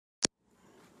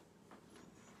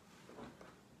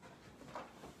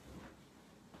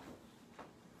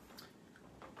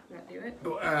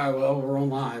Well, we're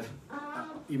on live.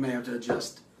 You may have to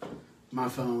adjust my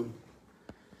phone.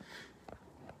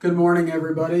 Good morning,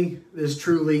 everybody. This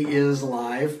truly is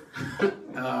live.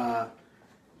 I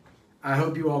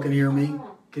hope you all can hear me.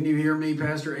 Can you hear me,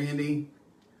 Pastor Andy?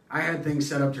 I had things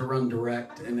set up to run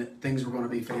direct, and things were going to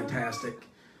be fantastic.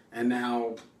 And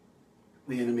now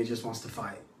the enemy just wants to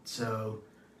fight. So,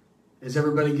 is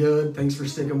everybody good? Thanks for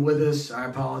sticking with us. I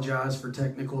apologize for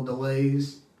technical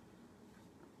delays.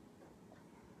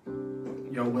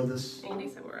 Y'all with us? Andy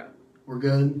said we're up. We're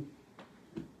good?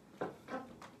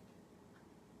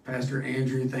 Pastor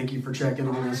Andrew, thank you for checking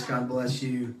on us. God bless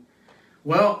you.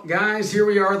 Well, guys, here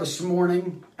we are this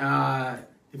morning.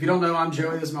 If you don't know, I'm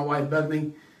Joey. This is my wife,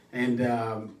 Bethany.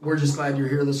 And we're just glad you're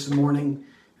here this morning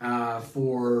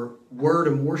for Word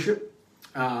and Worship.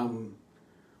 We're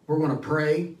going to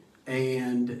pray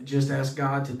and just ask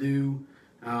God to do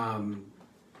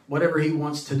whatever He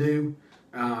wants to do.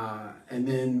 And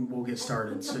then we'll get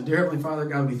started. So, dear Heavenly Father,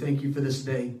 God, we thank you for this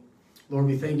day. Lord,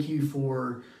 we thank you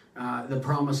for the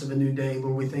promise of a new day.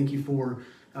 Lord, we thank you for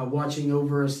watching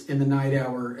over us in the night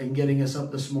hour and getting us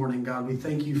up this morning. God, we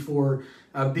thank you for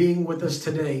being with us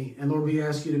today. And Lord, we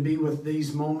ask you to be with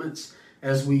these moments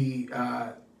as we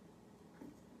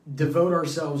devote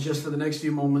ourselves just for the next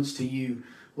few moments to you.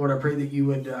 Lord, I pray that you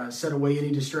would set away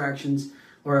any distractions.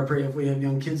 Lord, I pray if we have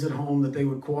young kids at home that they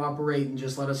would cooperate and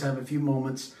just let us have a few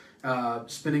moments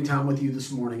spending time with you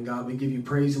this morning. God, we give you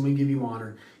praise and we give you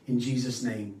honor. In Jesus'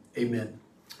 name, amen.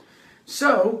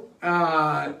 So,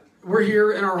 we're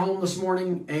here in our home this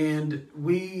morning, and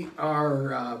we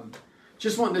are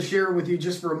just wanting to share with you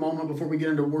just for a moment before we get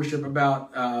into worship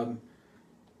about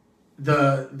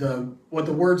what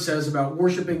the Word says about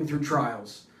worshiping through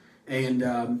trials. And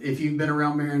if you've been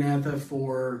around Maranatha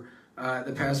for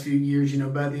the past few years, you know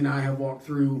Bethany and I have walked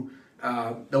through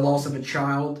the loss of a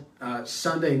child.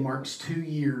 Sunday marks 2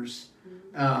 years,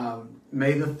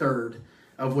 May the 3rd,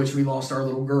 of which we lost our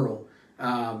little girl.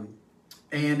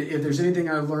 And if there's anything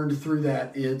I've learned through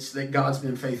that, it's that God's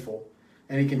been faithful,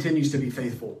 and He continues to be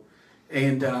faithful.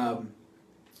 And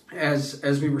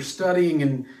as we were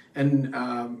studying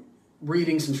and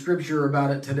reading some scripture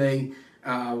about it today,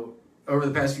 over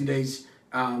the past few days,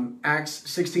 Acts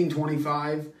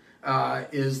 16:25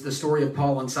 is the story of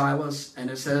Paul and Silas, and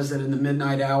it says that in the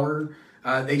midnight hour,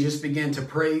 they just began to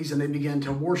praise and they began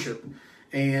to worship.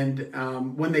 And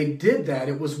when they did that,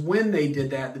 it was when they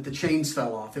did that the chains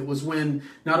fell off. It was when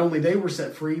not only they were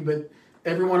set free, but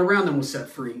everyone around them was set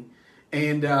free.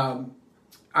 And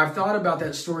I've thought about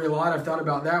that story a lot. I've thought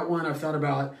about that one. I've thought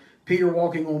about Peter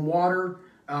walking on water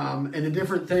and the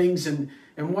different things. And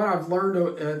what I've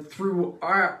learned through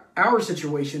our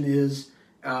situation is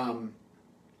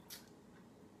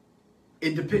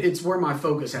it's where my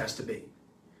focus has to be.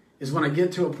 Is when I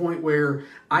get to a point where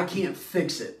I can't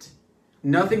fix it.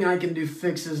 Nothing I can do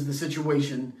fixes the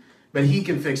situation, but He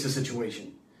can fix the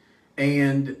situation.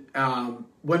 And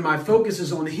when my focus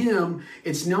is on Him,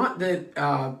 it's not that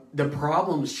the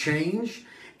problems change.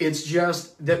 It's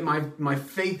just that my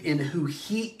faith in who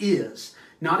He is,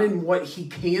 not in what He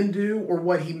can do or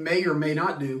what He may or may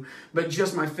not do, but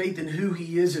just my faith in who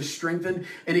He is strengthened,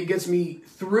 and it gets me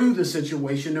through the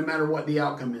situation no matter what the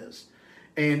outcome is.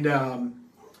 And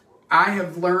I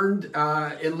have learned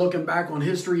in looking back on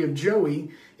history of Joey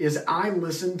is I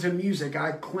listen to music.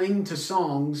 I cling to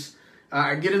songs.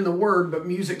 I get in the Word, but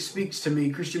music speaks to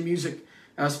me. Christian music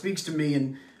speaks to me.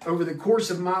 And over the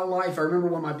course of my life, I remember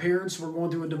when my parents were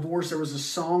going through a divorce, there was a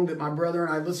song that my brother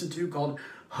and I listened to called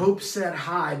Hope Set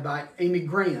High by Amy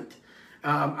Grant.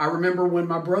 I remember when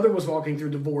my brother was walking through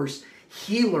divorce,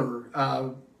 Healer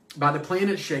by the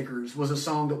Planet Shakers was a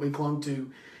song that we clung to.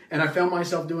 And I found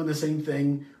myself doing the same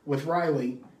thing with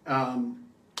Riley.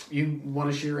 You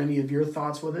want to share any of your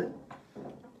thoughts with it?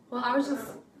 Well, I was just,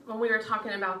 when we were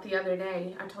talking about the other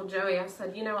day, I told Joey, I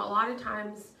said, you know, a lot of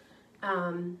times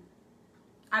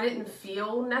I didn't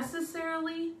feel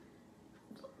necessarily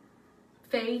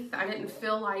faith. I didn't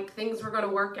feel like things were going to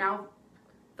work out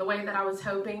the way that I was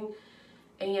hoping.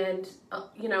 And,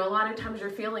 you know, a lot of times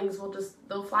your feelings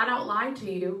they'll flat out lie to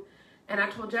you. And I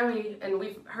told Joey, and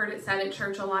we've heard it said at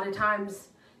church a lot of times,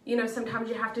 you know, sometimes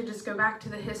you have to just go back to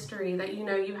the history that you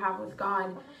know you have with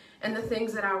God and the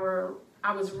things that I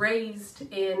was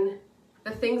raised in,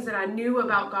 the things that I knew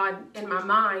about God in my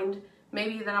mind,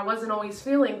 maybe that I wasn't always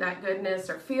feeling that goodness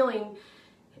or feeling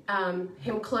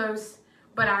Him close,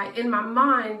 but I, in my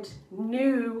mind,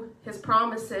 knew His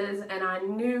promises and I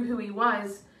knew who He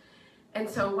was. And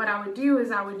so what I would do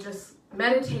is I would just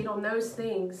meditate on those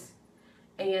things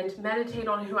and meditate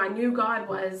on who I knew God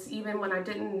was, even when I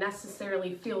didn't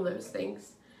necessarily feel those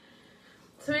things.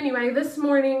 So anyway, this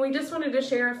morning we just wanted to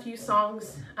share a few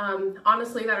songs,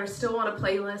 honestly, that are still on a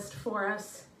playlist for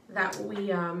us that we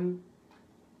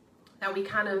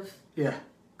kind of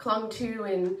clung to,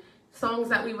 and songs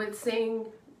that we would sing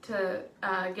to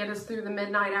get us through the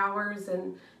midnight hours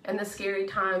and the scary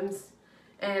times.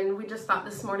 And we just thought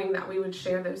this morning that we would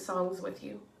share those songs with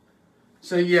you.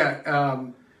 So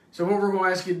so what we're going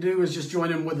to ask you to do is just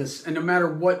join in with us. And no matter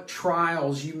what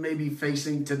trials you may be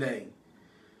facing today,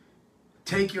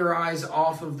 take your eyes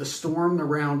off of the storm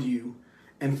around you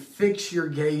and fix your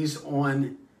gaze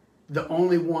on the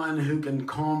only one who can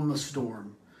calm the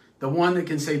storm, the one that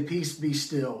can say, peace, be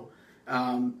still.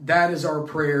 That is our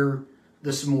prayer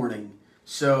this morning.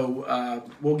 So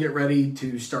we'll get ready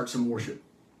to start some worship.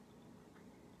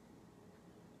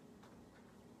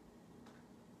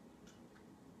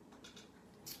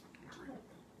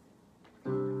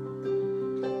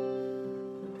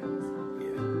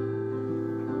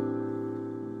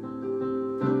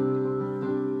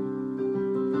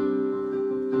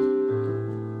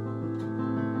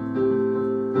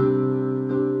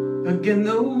 Again,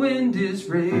 the wind is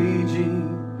raging,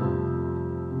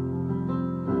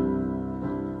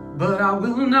 but I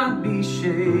will not be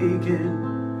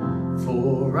shaken,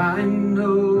 for I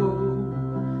know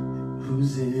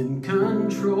who's in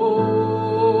control.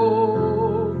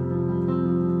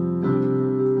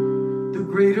 The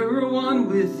greater one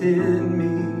within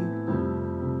me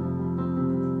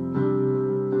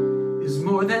is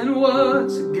more than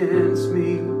what's against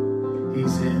me.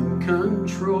 He's in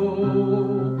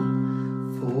control.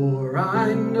 For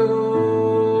I know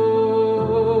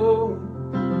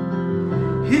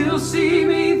He'll see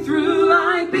me through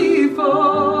like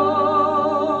before.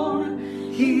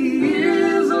 He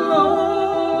is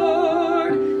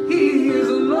Lord. He is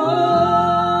Lord.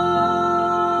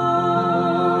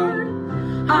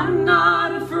 I'm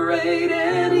not afraid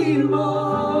anymore.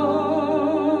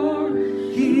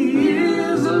 He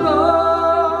is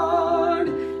Lord.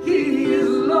 He is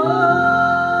Lord.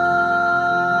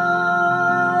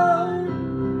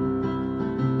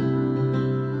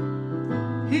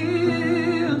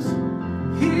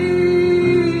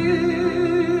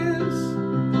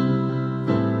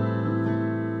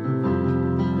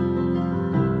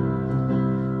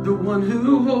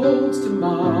 Who holds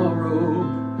tomorrow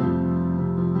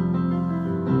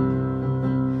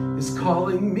is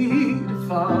calling me to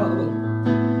follow.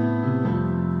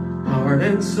 Heart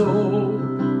and soul,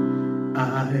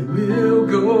 I will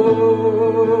go.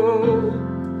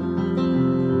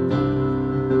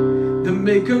 The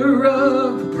maker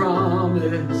of the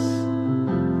promise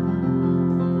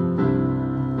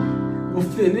will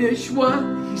finish what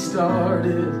He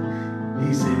started.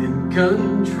 He's in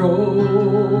control,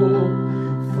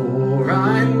 for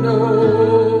I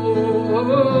know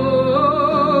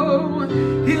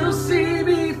He'll see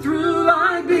me through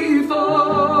like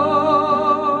before.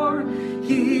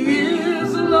 He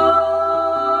is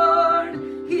Lord.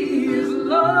 He is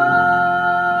Lord.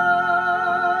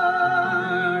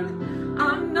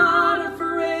 I'm not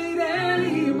afraid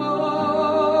anymore.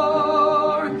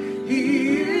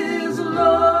 He is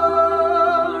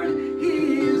Lord.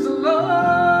 He is Lord.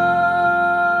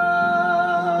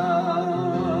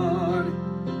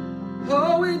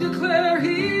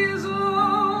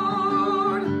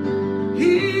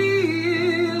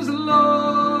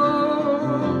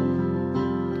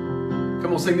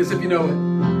 Sing this if you know it.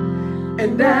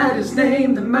 And at His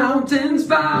name the mountains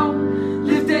bow.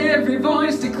 Lift every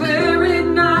voice, declare it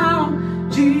now.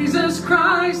 Jesus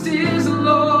Christ is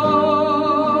Lord.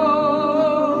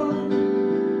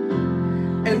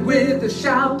 And with a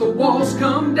shout the walls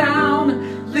come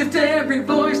down. Lift every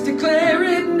voice, declare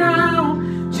it now.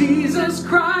 Jesus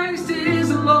Christ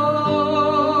is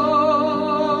Lord.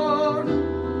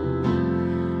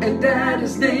 And at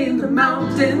His name the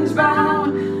mountains bow.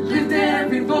 Lift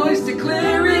every voice,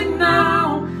 declare it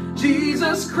now.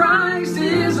 Jesus Christ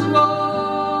is Lord.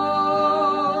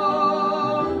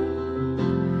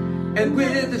 And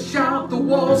with a shout the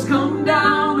walls come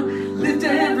down. Lift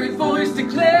every voice,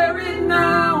 declare it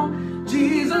now.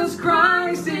 Jesus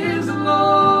Christ is Lord.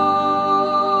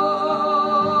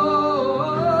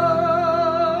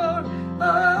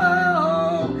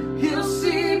 Oh, He'll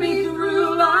see me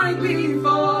through like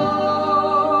before.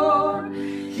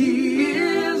 He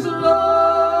is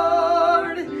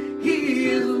Lord. He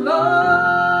is Lord.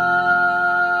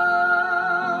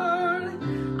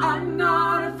 I'm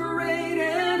not afraid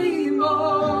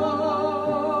anymore.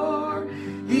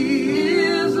 He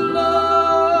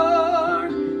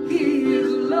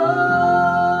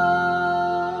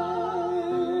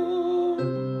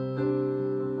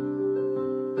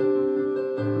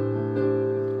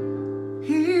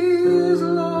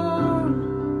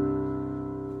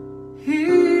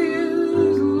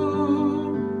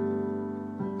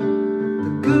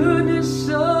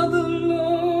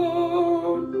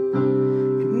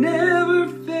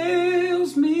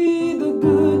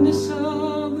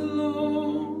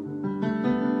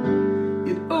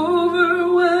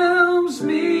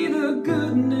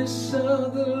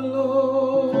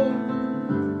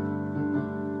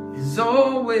is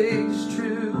always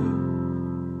true.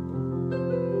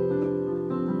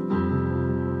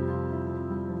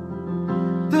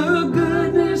 The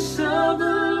goodness of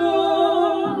the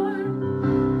Lord,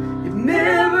 it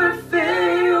never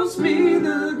fails me.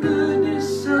 The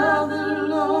goodness of the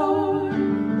Lord,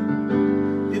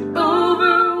 it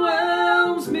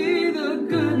overwhelms me. The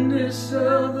goodness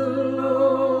of the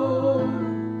Lord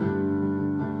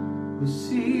will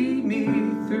see me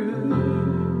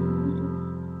through.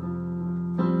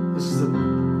 This is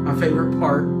my favorite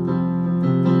part.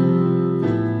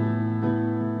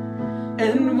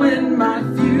 And when my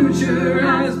future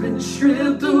has been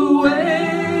stripped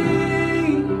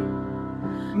away,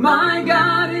 my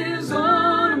God is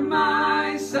on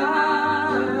my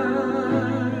side.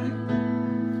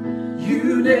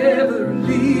 You never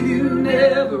leave, you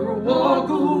never walk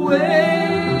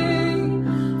away.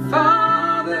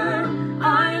 Father,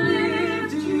 I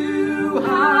lift you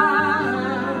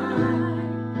high.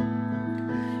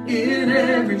 In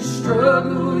every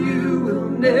struggle you will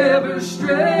never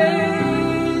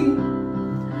stray.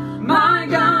 My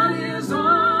God is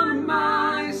on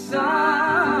my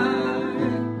side.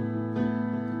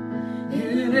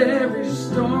 In every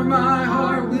storm my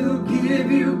heart will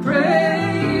give you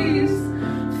praise.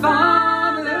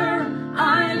 Father,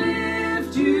 I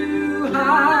lift you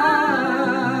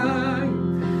high.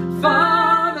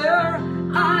 Father,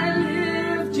 I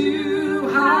lift you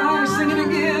high. Sing it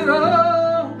again.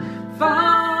 Oh,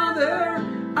 Father,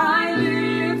 I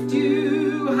lift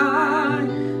you high.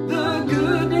 The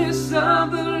goodness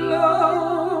of the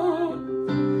Lord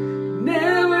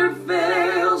never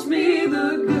fails me.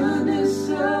 The goodness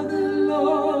of the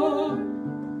Lord,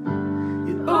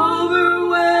 it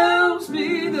overwhelms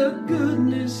me. The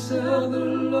goodness of the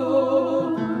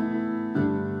Lord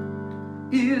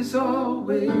is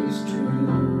always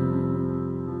true.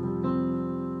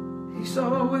 He's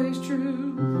always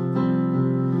true.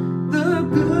 The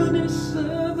goodness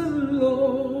of the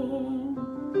Lord,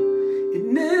 it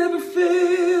never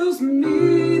fails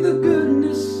me. The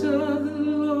goodness of the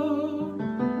Lord,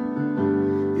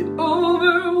 it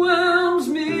overwhelms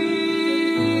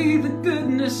me. The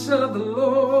goodness of the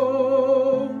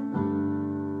Lord,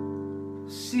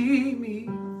 see me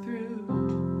through.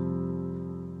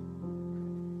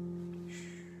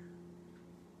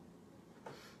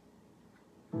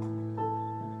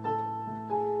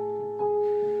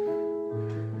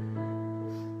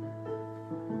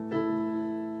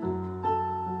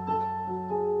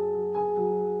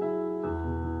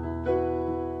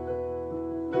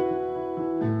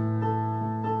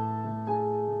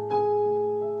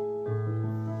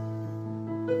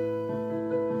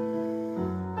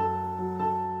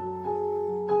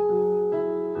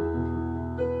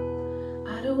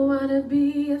 I don't wanna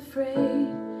be afraid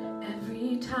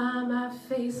every time I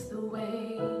face the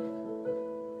wave.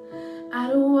 I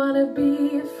don't wanna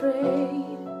be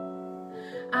afraid.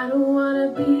 I don't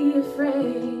wanna be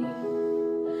afraid.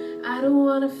 I don't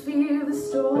wanna fear the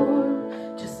storm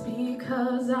just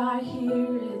because I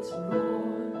hear its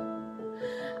roar.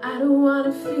 I don't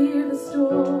wanna fear the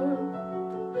storm.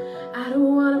 I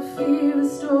don't wanna fear the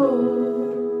storm.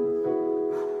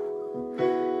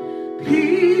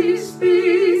 Peace,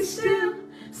 be still,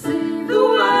 say the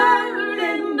word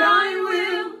and I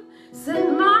will set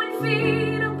my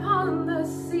feet upon the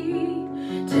sea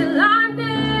till I'm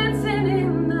dancing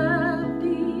in the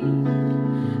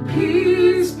deep.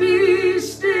 Peace, be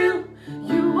still,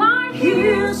 you are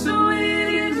here, so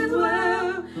it is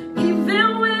well.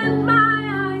 Even when my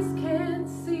eyes can't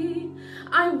see,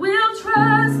 I will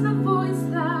trust the voice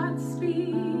that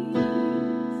speaks.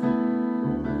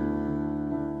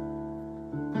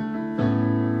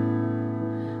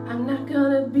 I'm not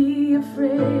gonna be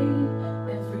afraid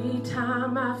every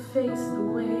time I face the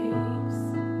waves.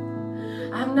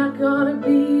 I'm not gonna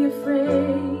be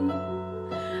afraid.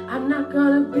 I'm not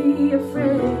gonna be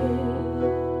afraid.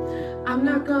 I'm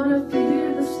not gonna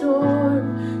fear the storm.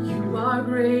 You are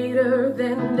greater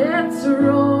than death's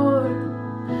roar.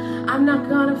 I'm not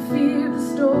gonna fear the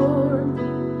storm.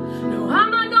 No,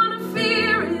 I'm not gonna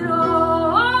fear it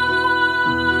all.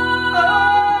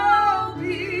 Oh,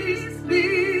 peace,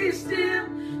 be still.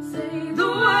 Say the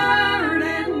word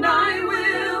and I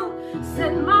will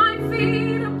set my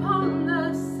feet upon the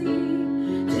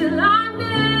sea till I'm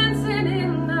dancing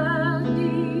in the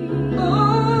deep.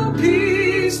 Oh,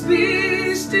 peace,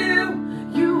 be still.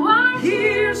 You are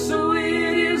here, so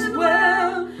it is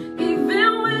well. Even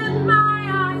when my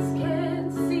eyes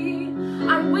can't see,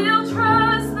 I will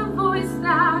trust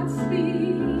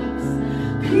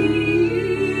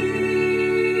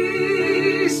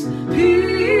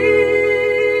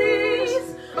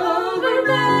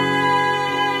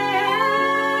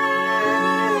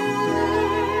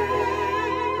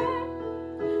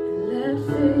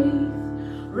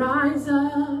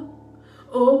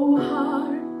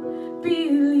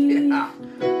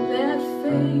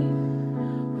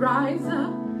rise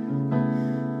up.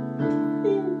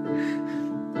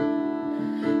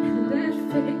 And let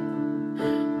faith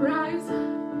rise up.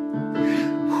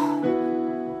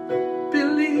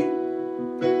 Believe.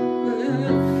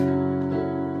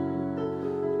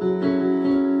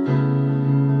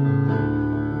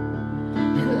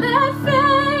 And let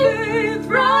faith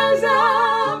rise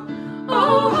up.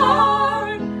 Oh,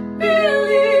 heart,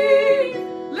 believe.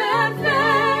 Let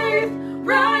faith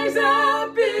rise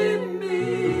up in me.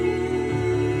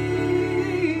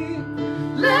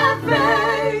 Let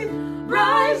faith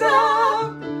rise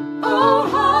up. Oh,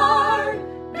 heart,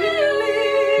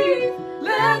 believe.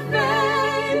 Let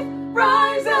faith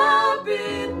rise up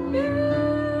in me.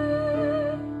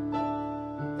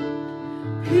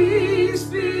 Peace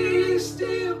be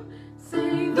still.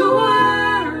 Say the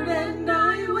word and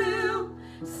I will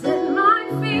set my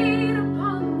feet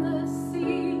upon the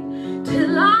sea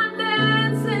till I'm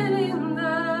dancing in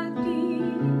the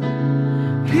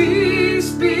deep.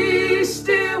 Peace be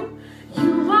still.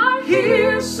 You are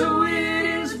here, so it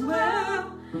is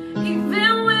well.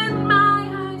 Even when my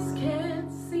eyes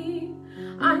can't see,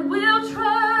 I will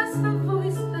trust the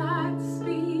voice that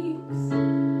speaks.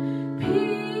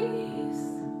 Peace,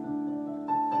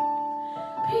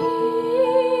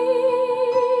 peace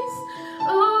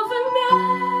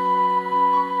overnight.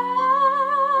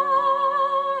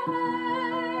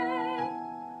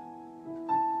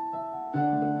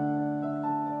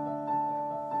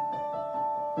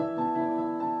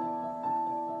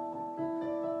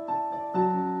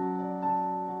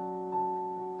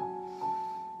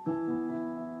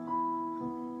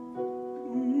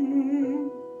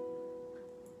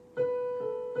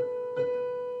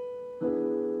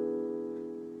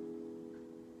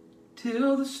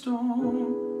 Till the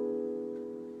storm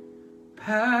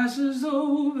passes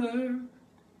over,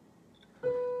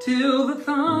 till the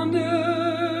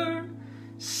thunder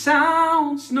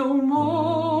sounds no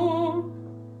more,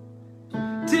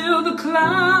 till the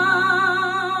clouds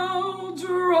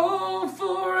roll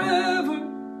forever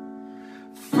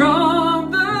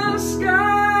from the sky.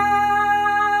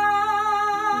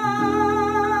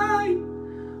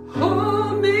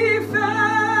 Hold me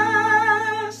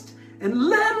fast and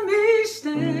let me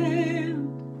stand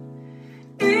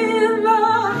in the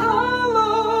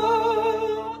hollow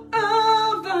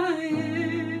of thy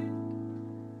hand.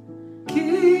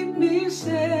 Keep me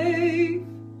safe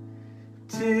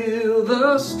till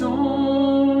the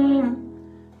storm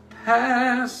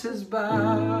passes by.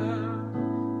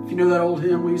 If you know that old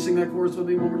hymn, will you sing that chorus with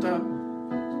me one more time?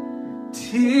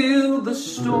 Till the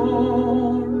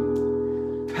storm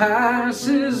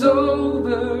passes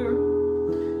over,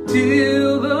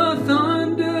 till the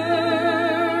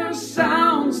thunder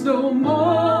sounds no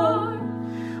more,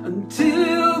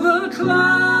 until the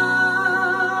clouds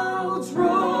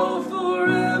roll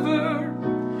forever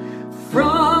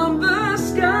from the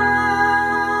sky.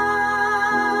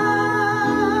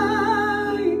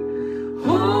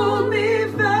 Hold me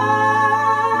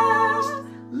fast,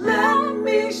 let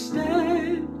me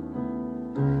stand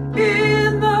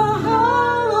in the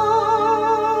hollow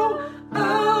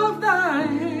of thy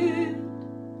hand.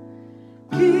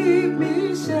 Keep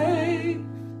me safe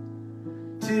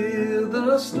till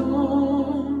the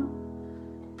storm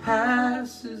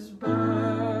passes by.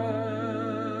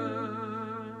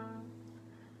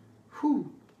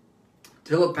 Whew.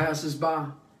 Till it passes by.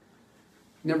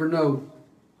 Never know.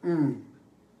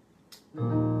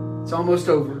 It's almost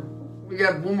over. We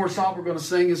got one more song we're going to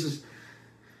sing. This is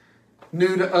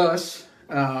new to us.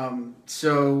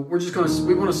 So we're just going to,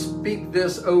 we want to speak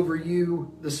this over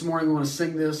you this morning. We want to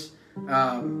sing this.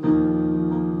 So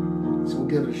we'll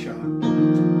give it a shot.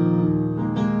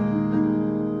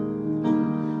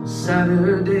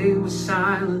 Saturday was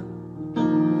silent.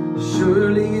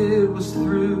 Surely it was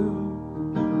through.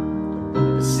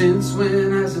 But since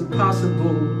when has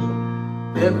impossible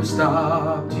ever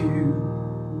stopped you?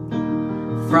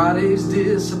 Friday's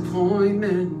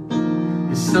disappointment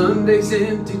is Sunday's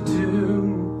empty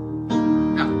tomb.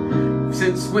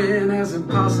 Since when has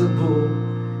impossible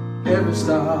ever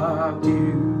stopped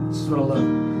you? This is what I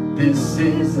love. This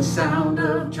is the sound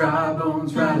of dry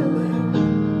bones rattling.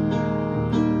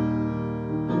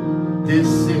 This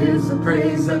is the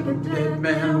praise of a dead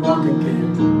man walk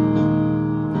again.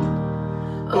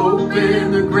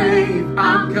 Open the grave,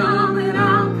 I'm coming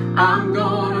out. I'm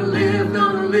gonna live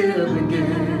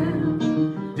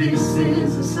again. This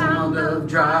is the sound of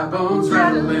dry bones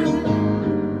rattling.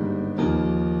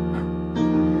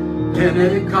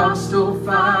 Pentecostal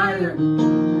fire,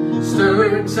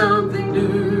 stirring something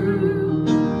new.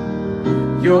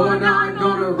 You're not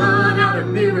gonna run out of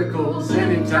miracles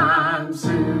anytime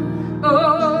soon.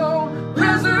 Oh,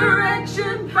 resurrection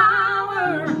resurrection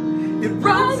power, it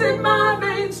runs in my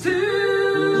veins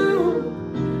too.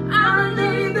 I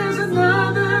believe there's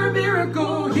another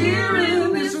miracle here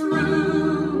in this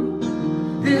room.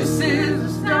 This is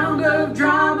the sound of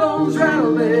dry bones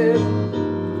rattling.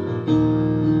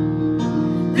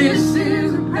 This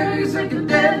is a praise like a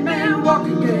dead man walk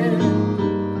again.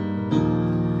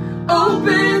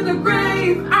 Open the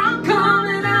grave, I'm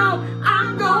coming out.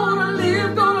 I'm gonna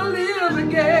live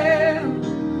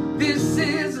again. This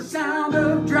is the sound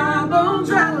of dry bones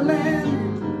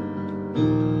rattling.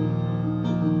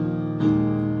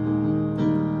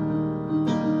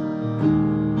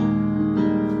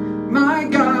 My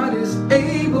God is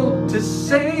able to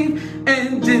save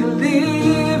and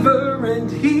deliver and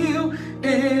heal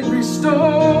and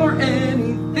restore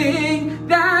anything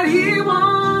that He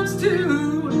wants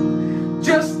to.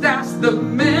 Just ask the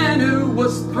man who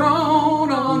was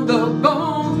thrown on the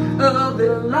bones of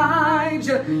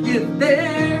Elijah if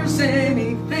there's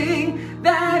anything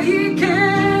that He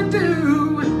can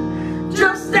do.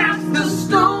 Just ask the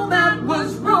stone that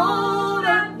was rolled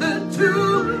at the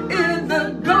tomb in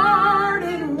the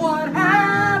garden what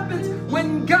happens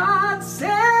when God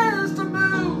says to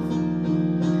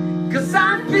move. 'Cause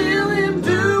I feel Him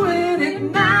doing it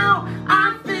now.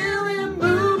 I feel Him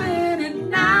moving it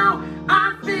now.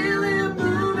 I feel Him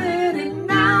moving it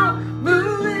now.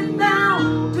 Move it now.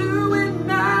 Do it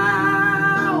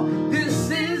now. This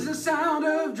is the sound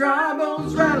of dry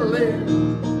bones rattling.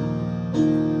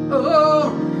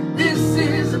 Oh, this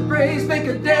is a praise, make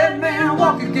a dead man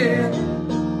walk again.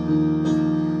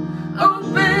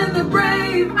 Open the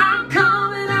grave, I'm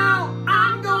coming out.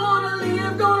 I'm gonna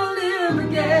live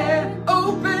again.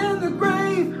 Open the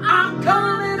grave, I'm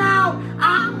coming out.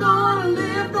 I'm gonna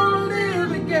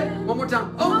live again. One more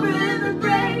time. Open the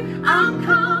grave, I'm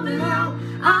coming out.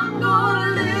 I'm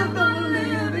gonna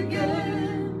live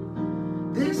again.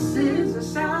 This is the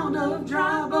sound of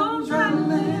dry bones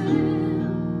rattling.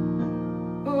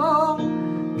 Oh,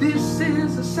 this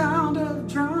is the sound of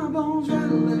dry bones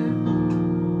rattling.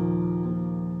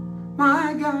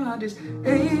 My God is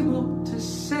able to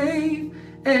save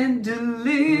and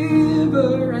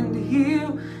deliver and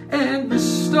heal and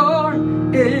restore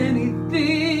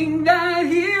anything that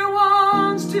He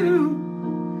wants to.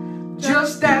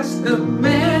 Just ask the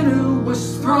man who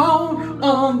was thrown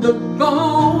on the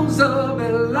bones of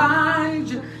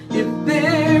Elijah if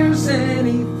there's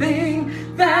anything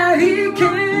that He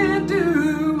can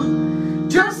do.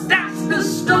 Just ask the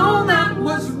stone that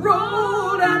was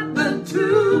rolled at the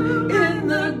tomb in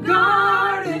the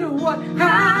garden what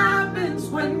happens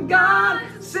when God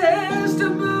says to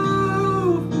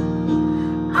move.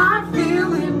 I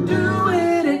feel Him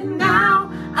doing it now.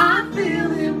 I feel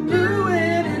Him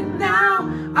doing it now.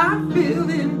 I feel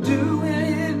Him doing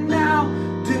it now.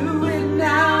 Do it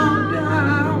now,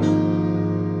 now.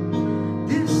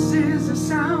 This is the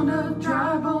sound of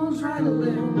dry bones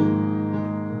rattling.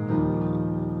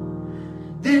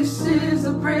 This is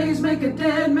the praise, make a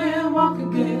dead man walk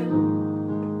again.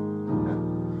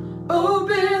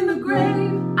 Open the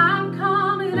grave, I'm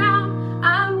coming out.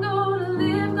 I'm gonna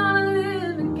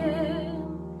live again.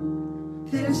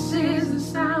 This is the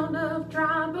sound of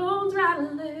dry bones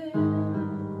rattling.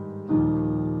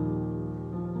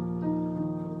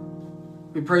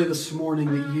 We pray this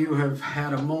morning that you have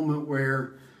had a moment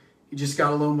where you just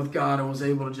got alone with God and was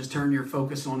able to just turn your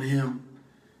focus on Him.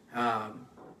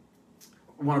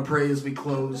 I want to pray as we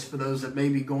close for those that may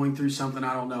be going through something.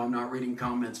 I don't know. I'm not reading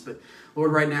comments. But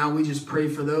Lord, right now we just pray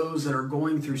for those that are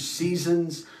going through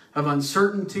seasons of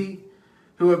uncertainty,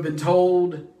 who have been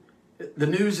told the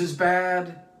news is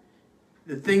bad,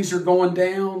 that things are going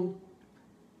down.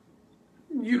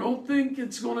 You don't think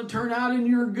it's going to turn out in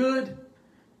your good.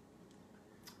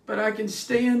 But I can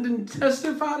stand and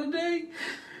testify today.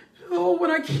 Oh, when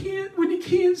you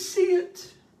can't see it.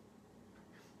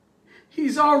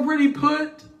 He's already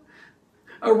put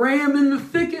a ram in the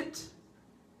thicket.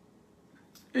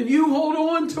 And you hold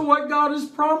on to what God has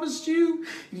promised you.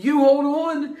 You hold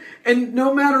on. And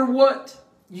no matter what,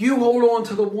 you hold on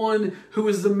to the one who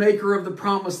is the maker of the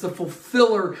promise, the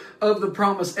fulfiller of the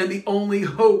promise, and the only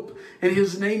hope. And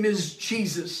His name is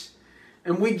Jesus.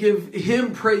 And we give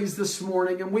Him praise this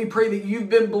morning. And we pray that you've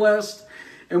been blessed.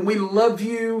 And we love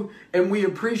you. And we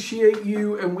appreciate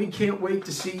you. And we can't wait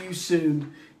to see you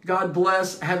soon. God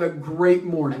bless. Have a great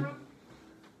morning.